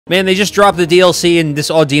Man, they just dropped the DLC and this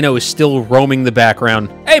Audino is still roaming the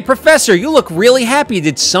background. Hey, Professor, you look really happy.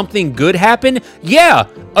 Did something good happen? Yeah,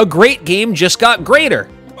 a great game just got greater.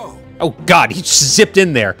 Oh, God, he just zipped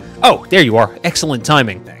in there. Oh, there you are. Excellent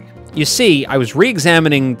timing. You see, I was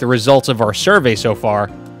re-examining the results of our survey so far,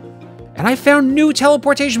 and I found new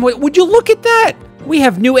teleportation points. Would you look at that? We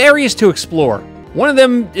have new areas to explore. One of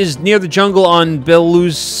them is near the jungle on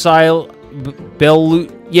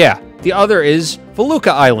yeah. The other is Felucca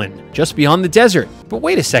Island, just beyond the desert. But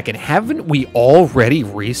wait a second, haven't we already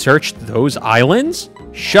researched those islands?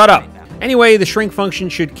 Shut up. Anyway, the shrink function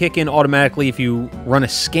should kick in automatically if you run a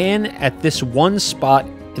scan at this one spot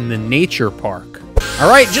in the nature park. All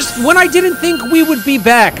right, just when I didn't think we would be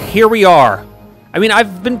back, here we are. I mean,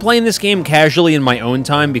 I've been playing this game casually in my own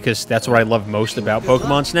time because that's what I love most about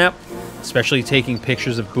Pokemon Snap, especially taking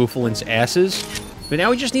pictures of Bouffalin's asses. But now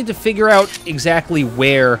we just need to figure out exactly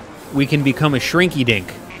where we can become a Shrinky Dink.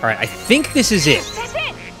 All right, I think this is it. That's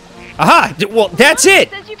it. Aha! Well, that's it!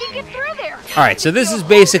 Says you can get through there. All right, so this is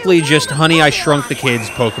basically just Honey, I Shrunk the Kids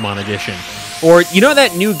Pokemon Edition. Or, you know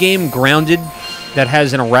that new game, Grounded, that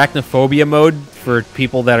has an arachnophobia mode for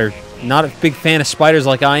people that are not a big fan of spiders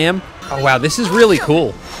like I am? Oh, wow, this is really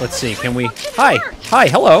cool. Let's see, can we... Hi,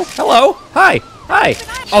 hello, hi.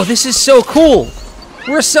 Oh, this is so cool.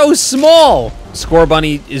 We're so small.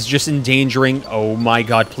 Scorbunny is just endangering. Oh my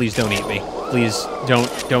God, please don't eat me. Please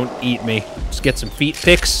don't eat me. Just get some feet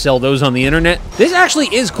pics, sell those on the internet. This actually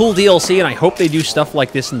is cool DLC, and I hope they do stuff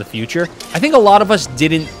like this in the future. I think a lot of us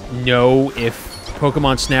didn't know if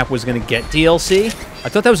Pokemon Snap was gonna get DLC. I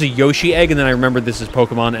thought that was a Yoshi egg, and then I remembered this is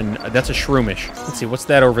Pokemon, and that's a Shroomish. Let's see, what's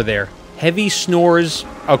that over there? Heavy snores.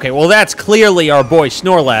 Okay, well that's clearly our boy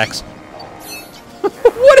Snorlax.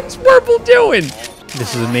 What is Wurmple doing?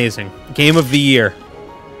 This is amazing. Game of the year.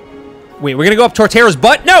 Wait, we're gonna go up Torterra's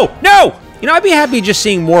butt? No! You know, I'd be happy just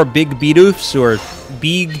seeing more Big Bidoofs, or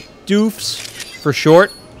Beeg Doofs for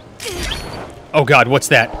short. Oh God, what's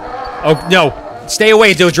that? Oh no, stay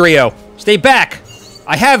away, Dodrio. Stay back.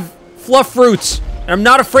 I have fluff fruits, and I'm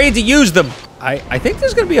not afraid to use them. I think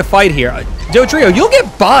there's gonna be a fight here. Dodrio, you'll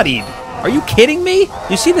get bodied. Are you kidding me?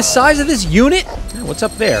 You see the size of this unit? What's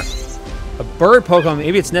up there? A bird Pokemon.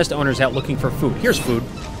 Maybe its nest owner's out looking for food. Here's food.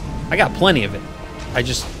 I got plenty of it.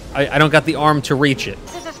 I don't got the arm to reach it.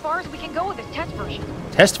 This is as far as we can go with this test version.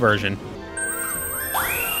 Test version?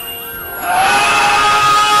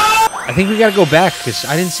 I think we gotta go back, because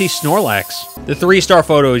I didn't see Snorlax. The 3-star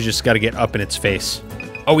photo has just gotta get up in its face.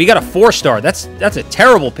 Oh, we got a 4-star. That's a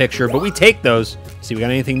terrible picture, but we take those. See, we got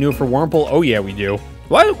anything new for Wurmple? Oh yeah, we do.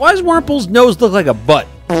 Why does Wurmple's nose look like a butt?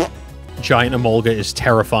 Giant Emolga is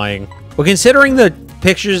terrifying. Well, considering the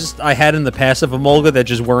pictures I had in the past of Emolga that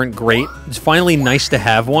just weren't great, it's finally nice to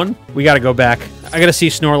have one. We gotta go back. I gotta see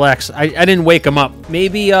Snorlax. I didn't wake him up.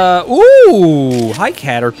 Maybe, ooh! Hi,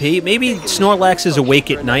 Caterpie. Maybe Snorlax is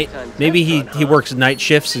awake at night. Maybe he works night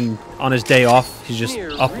shifts, and on his day off, he's just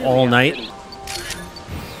up all night.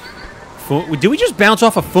 Did we just bounce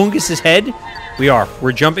off of Fungus's head? We are.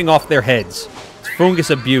 We're jumping off their heads. It's Fungus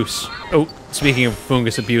abuse. Oh, speaking of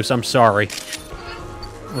Fungus abuse, I'm sorry.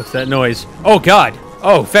 What's that noise? Oh, God.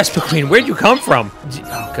 Oh, Vespiquen, where'd you come from?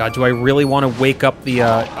 Oh, God, do I really want to wake up the,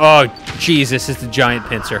 Oh, Jesus, it's the giant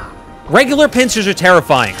pincer. Regular pincers are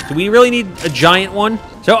terrifying. Do we really need a giant one?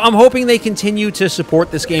 So I'm hoping they continue to support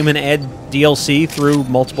this game and add DLC through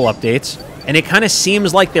multiple updates. And it kind of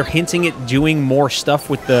seems like they're hinting at doing more stuff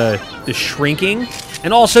with the shrinking.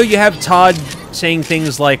 And also, you have Todd saying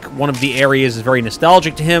things like one of the areas is very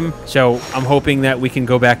nostalgic to him. So I'm hoping that we can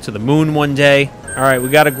go back to the moon one day. All right, we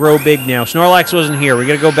got to grow big now. Snorlax wasn't here. We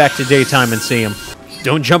got to go back to daytime and see him.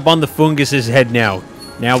 Don't jump on the Fungus's head now.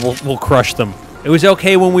 Now we'll crush them. It was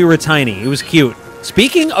okay when we were tiny. It was cute.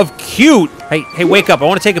 Speaking of cute, hey, wake up. I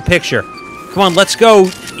want to take a picture. Come on, let's go,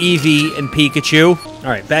 Eevee and Pikachu. All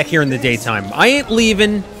right, back here in the daytime. I ain't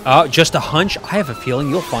leaving. Just a hunch. I have a feeling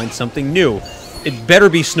you'll find something new. It better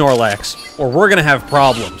be Snorlax, or we're gonna have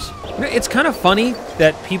problems. It's kind of funny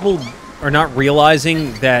that people are not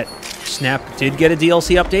realizing that Snap did get a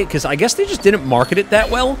DLC update, because I guess they just didn't market it that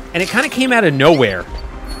well, and it kind of came out of nowhere.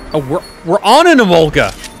 Oh, we're on an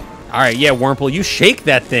Emolga. All right, yeah, Wurmple, you shake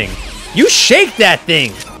that thing. You shake that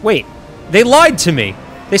thing. Wait, they lied to me.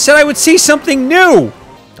 They said I would see something new.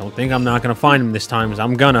 Don't think I'm not gonna find him this time, because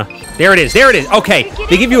I'm gonna. There it is, there it is. Okay,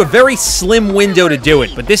 they give you a very slim window to do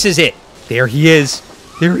it, but this is it. There he is.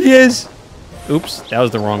 There he is. Oops, that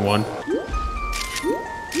was the wrong one.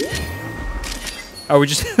 Oh, we're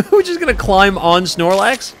just gonna climb on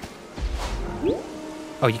Snorlax?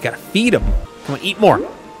 Oh, you gotta feed him. Come on, eat more.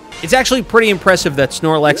 It's actually pretty impressive that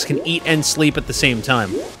Snorlax can eat and sleep at the same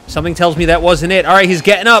time. Something tells me that wasn't it. All right, he's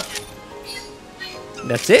getting up.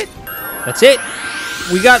 That's it. That's it.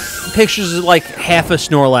 We got pictures of like half of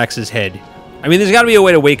Snorlax's head. I mean, there's got to be a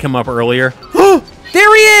way to wake him up earlier.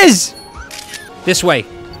 There he is! This way.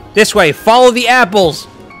 This way. Follow the apples.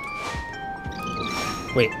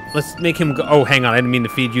 Wait, let's make him go. Oh, hang on. I didn't mean to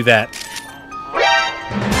feed you that.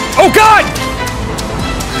 Oh, God!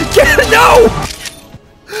 No!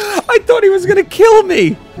 I thought he was going to kill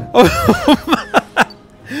me.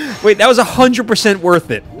 Wait, that was 100%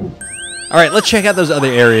 worth it. All right, let's check out those other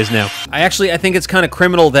areas now. I think it's kind of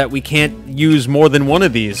criminal that we can't use more than one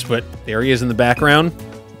of these, but there he is in the background.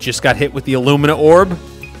 Just got hit with the Illumina Orb.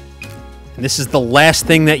 And this is the last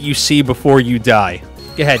thing that you see before you die.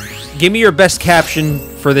 Go ahead, give me your best caption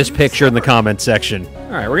for this picture in the comment section.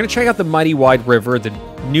 All right, we're gonna check out the Mighty Wide River, the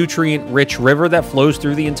nutrient-rich river that flows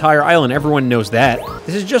through the entire island. Everyone knows that.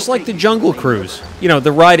 This is just like the Jungle Cruise. You know,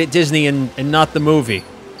 the ride at Disney and not the movie.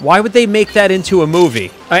 Why would they make that into a movie?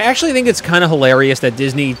 I actually think it's kind of hilarious that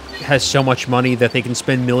Disney has so much money that they can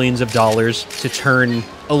spend millions of dollars to turn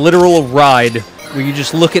a literal ride where you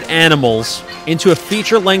just look at animals into a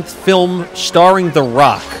feature-length film starring The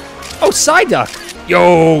Rock. Oh, Psyduck!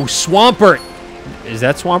 Yo, Swampert! Is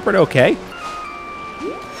that Swampert okay?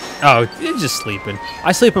 Oh, it's just sleeping.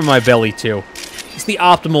 I sleep on my belly, too. It's the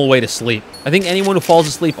optimal way to sleep. I think anyone who falls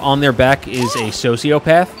asleep on their back is a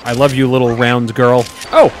sociopath. I love you, little round girl.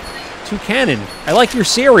 Oh, Toucanon. I like your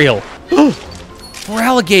cereal. For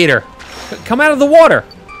alligator. Come out of the water.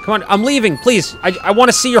 Come on, I'm leaving, please. I want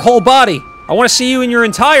to see your whole body. I want to see you in your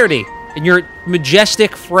entirety. In your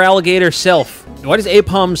majestic for alligator self. Why does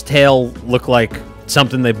Apom's tail look like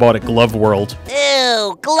something they bought at Glove World?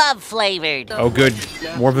 Ew, glove flavored. Oh, good.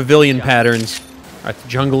 More pavilion patterns. All right, the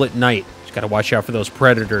jungle at night. Gotta watch out for those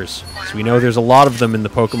predators. So we know there's a lot of them in the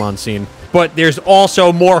Pokemon scene. But there's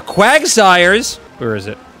also more Quagsires! Where is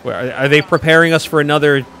it? Where, are they preparing us for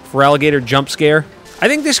another Feraligatr jump scare? I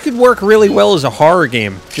think this could work really well as a horror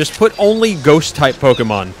game. Just put only ghost-type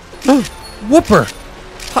Pokemon. Whooper!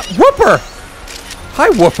 Hi, Whooper! Hi,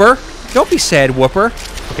 Whooper! Don't be sad, Whooper.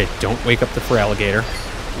 Okay, don't wake up the Feraligatr.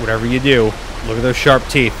 Whatever you do, look at those sharp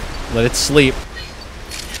teeth. Let it sleep.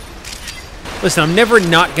 Listen, I'm never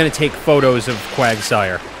not going to take photos of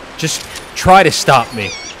Quagsire. Just try to stop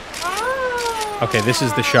me. Okay, this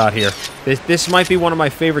is the shot here. This might be one of my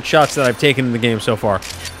favorite shots that I've taken in the game so far.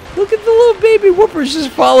 Look at the little baby Whoopers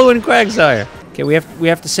just following Quagsire. Okay, we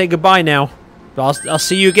have to say goodbye now. But I'll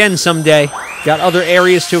see you again someday. Got other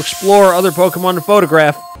areas to explore, other Pokemon to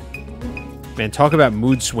photograph. Man, talk about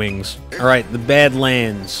mood swings. All right, the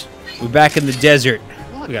Badlands. We're back in the desert.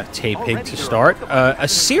 We got Tapig to start. A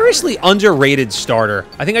seriously underrated starter.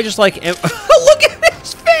 I think I just like... Look at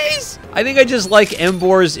his face! I think I just like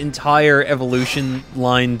Embor's entire evolution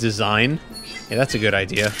line design. Yeah, that's a good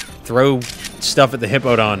idea. Throw stuff at the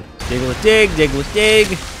Hippodon. Diglett dig, Diglett dig.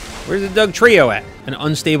 Where's the Doug Trio at? An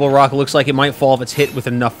unstable rock looks like it might fall if it's hit with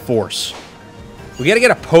enough force. We gotta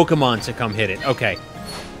get a Pokemon to come hit it. Okay.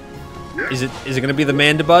 Is it gonna be the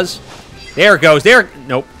Mandibuzz? There it goes. There.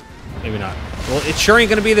 Nope. Maybe not. Well, it sure ain't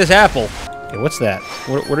gonna be this apple. Okay, what's that?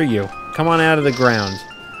 What are you? Come on out of the ground.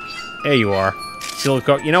 There you are.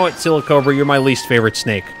 Silico. You know what, Silicobra? You're my least favorite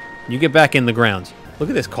snake. You get back in the ground. Look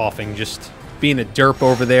at this coughing, just being a derp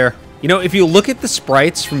over there. You know, if you look at the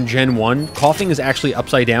sprites from Gen 1, coughing is actually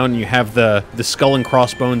upside down, and you have the skull and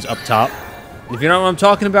crossbones up top. If you know what I'm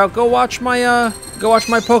talking about, go watch my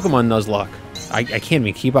Pokemon Nuzlocke. I can't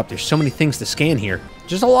even keep up. There's so many things to scan here.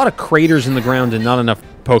 Just a lot of craters in the ground and not enough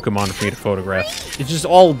Pokemon for me to photograph. It's just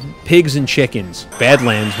all pigs and chickens.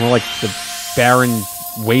 Badlands, more like the barren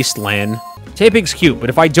wasteland. Tapig's cute, but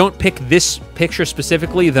if I don't pick this picture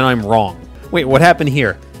specifically, then I'm wrong. Wait, what happened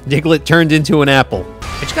here? Diglett turned into an apple.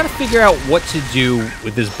 I just gotta figure out what to do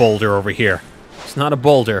with this boulder over here. It's not a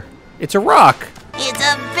boulder. It's a rock. It's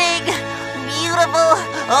a big, beautiful,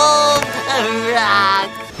 old rock.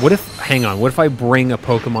 What if, hang on, what if I bring a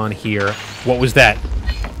Pokemon here? What was that?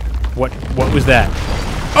 What was that?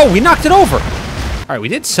 Oh, we knocked it over. All right, we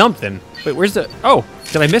did something. Wait, where's the, oh,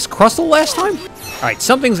 did I miss Crustle last time? All right,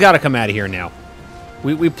 something's gotta come out of here now.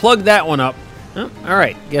 We plugged that one up. Oh, all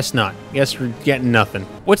right, guess not. Guess we're getting nothing.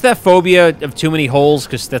 What's that phobia of too many holes?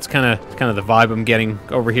 Because that's kind of the vibe I'm getting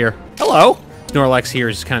over here. Hello. Snorlax here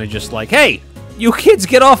is kind of just like, hey, you kids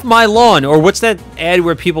get off my lawn. Or what's that ad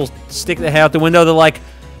where people stick the head out the window? They're like,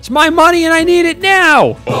 it's my money and I need it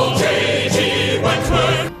now.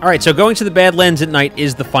 All right, so going to the Badlands at night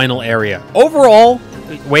is the final area. Overall,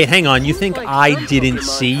 wait, hang on. You think I didn't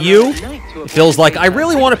see you? It feels like I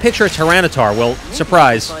really want to picture a Tyranitar. Well,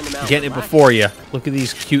 surprise, I'm getting it before you. Look at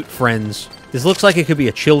these cute friends. This looks like it could be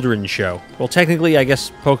a children's show. Well, technically, I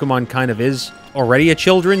guess Pokemon kind of is already a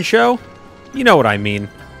children's show. You know what I mean.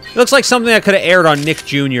 It looks like something that could have aired on Nick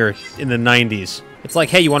Jr. in the 90s. It's like,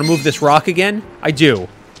 hey, you want to move this rock again? I do.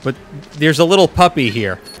 But there's a little puppy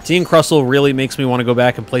here. Seeing Crustle really makes me want to go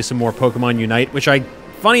back and play some more Pokemon Unite, which I,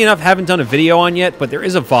 funny enough, haven't done a video on yet, but there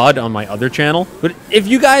is a VOD on my other channel. But if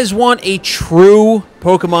you guys want a true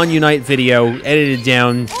Pokemon Unite video edited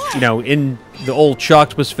down, you know, in the old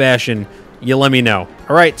Choctopus fashion, you let me know.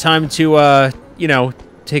 All right, time to, you know,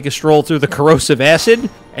 take a stroll through the corrosive acid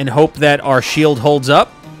and hope that our shield holds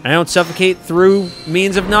up and I don't suffocate through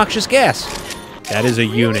means of noxious gas. That is a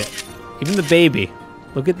unit. Even the baby.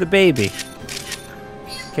 Look at the baby.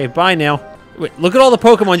 Okay, bye now. Wait, look at all the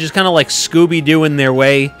Pokemon just kind of like Scooby-Dooing their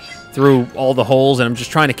way through all the holes, and I'm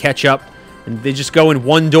just trying to catch up. And they just go in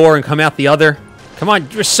one door and come out the other. Come on,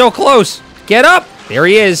 you're so close. Get up. There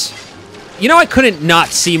he is. You know I couldn't not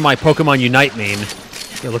see my Pokemon Unite main.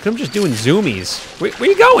 Yeah, look at him just doing zoomies. Where are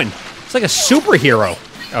you going? It's like a superhero.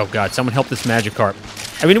 Oh, God, someone help this Magikarp.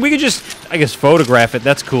 I mean, we could just, I guess, photograph it.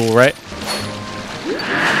 That's cool, right?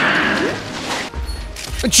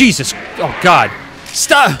 Oh, Jesus. Oh, God.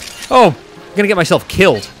 Stop. Oh, I'm going to get myself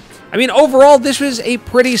killed. I mean, overall, this was a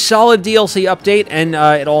pretty solid DLC update, and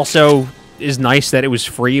it also is nice that it was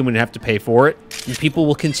free and we didn't have to pay for it. And people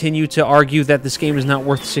will continue to argue that this game is not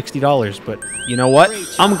worth $60, but you know what?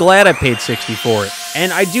 I'm glad I paid $60 for it.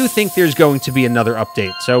 And I do think there's going to be another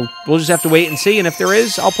update, so we'll just have to wait and see, and if there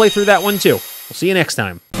is, I'll play through that one too. We'll see you next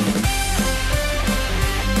time.